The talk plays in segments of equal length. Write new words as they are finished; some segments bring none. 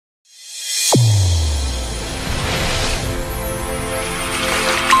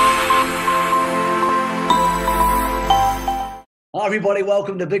Hi everybody,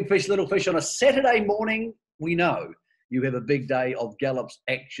 welcome to Big Fish, Little Fish on a Saturday morning. We know you have a big day of gallops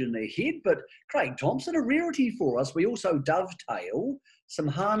action ahead, but Craig Thompson, a rarity for us. We also dovetail some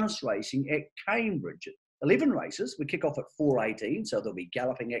harness racing at Cambridge. 11 races, we kick off at 4:18, so there'll be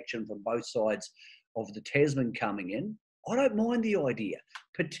galloping action from both sides of the Tasman coming in. I don't mind the idea,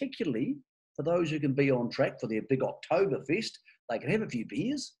 particularly for those who can be on track for their big Oktoberfest. They can have a few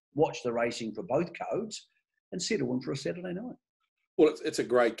beers, watch the racing for both codes, and settle in for a Saturday night. Well, it's a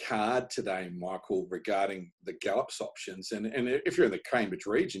great card today, Michael, regarding the gallops options. And if you're in the Cambridge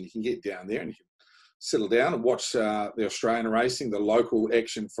region, you can get down there and you can settle down and watch the Australian racing, the local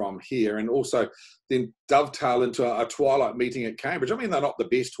action from here, and also then dovetail into a twilight meeting at Cambridge. I mean, they're not the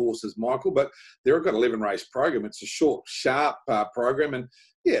best horses, Michael, but they've got an 11-race program. It's a short, sharp program. And,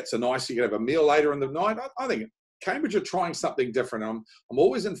 yeah, it's a nice, you can have a meal later in the night. I think Cambridge are trying something different. I'm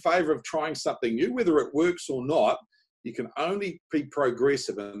always in favour of trying something new, whether it works or not. You can only be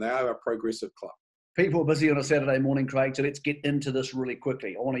progressive, and they are a progressive club. People are busy on a Saturday morning, Craig, so let's get into this really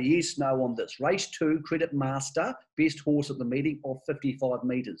quickly. I want a yes, no on this. Race 2, Credit Master, best horse at the meeting of 55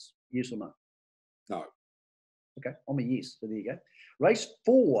 metres. Yes or no? No. Okay, I'm a yes, so there you go. Race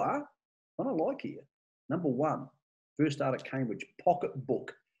 4, what I like here, number 1, first start at Cambridge,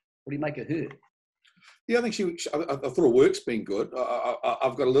 Pocketbook. What do you make of her? Yeah, I think I thought her work's been good.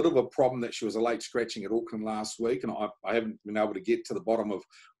 I've got a little of a problem that she was a late scratching at Auckland last week, and I haven't been able to get to the bottom of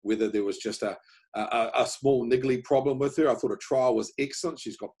whether there was just a small niggly problem with her. I thought her trial was excellent.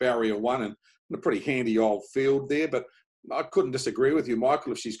 She's got barrier 1 and a pretty handy old field there, but I couldn't disagree with you,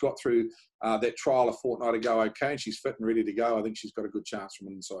 Michael. If she's got through that trial a fortnight ago okay, and she's fit and ready to go, I think she's got a good chance from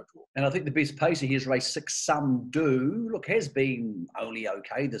an inside draw. And I think the best pacer here is race 6, Some Do. Look, has been only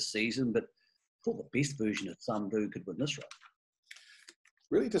okay this season, but I thought the best version of Some Do could win this race.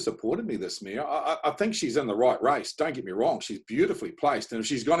 Really disappointed me this mare. I think she's in the right race. Don't get me wrong. She's beautifully placed. And if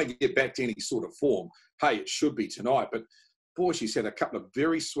she's going to get back to any sort of form, hey, it should be tonight. But, boy, she's had a couple of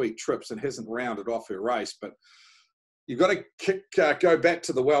very sweet trips and hasn't rounded off her race. But you've got to go back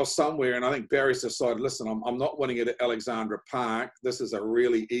to the well somewhere. And I think Barry's decided, listen, I'm not winning it at Alexandra Park. This is a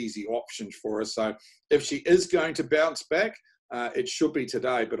really easy option for us. So if she is going to bounce back, it should be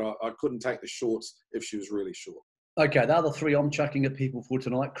today, but I couldn't take the shorts if she was really short. Okay, the other 3 I'm chucking at people for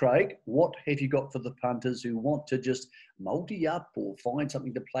tonight, Craig. What have you got for the punters who want to just multi-up or find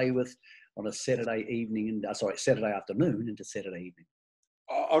something to play with on a Saturday evening, Saturday afternoon into Saturday evening?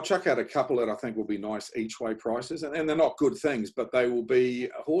 I'll chuck out a couple that I think will be nice each-way prices, and they're not good things, but they will be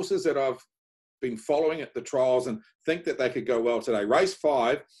horses that I've been following at the trials and think that they could go well today. Race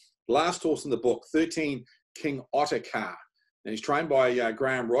 5, last horse in the book, 13, King Otter. And he's trained by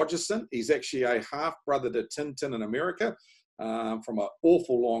Graham Rogerson. He's actually a half-brother to Tintin in America from an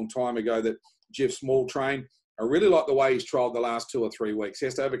awful long time ago that Jeff Small trained. I really like the way he's trialled the last 2 or 3 weeks. He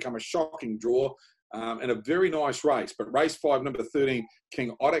has to overcome a shocking draw in a very nice race. But race 5, number 13,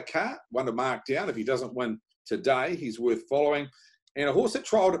 King Otter, one to mark down. If he doesn't win today, he's worth following. And a horse that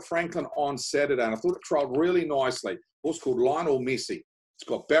trialled at Franklin on Saturday, and I thought it trialled really nicely, a horse called Lionel Messi. It's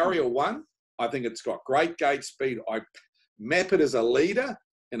got barrier 1. I think it's got great gate speed. I map it as a leader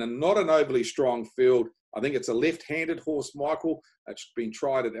in not an overly strong field. I think it's a left-handed horse, Michael. It's been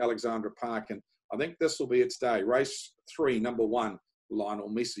tried at Alexandra Park, and I think this will be its day. Race 3, number 1, Lionel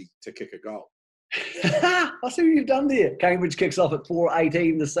Messi to kick a goal. I see what you've done there. Cambridge kicks off at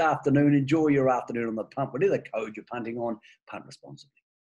 4:18 this afternoon. Enjoy your afternoon on the pump. Whatever code you're punting on, punt responsibly.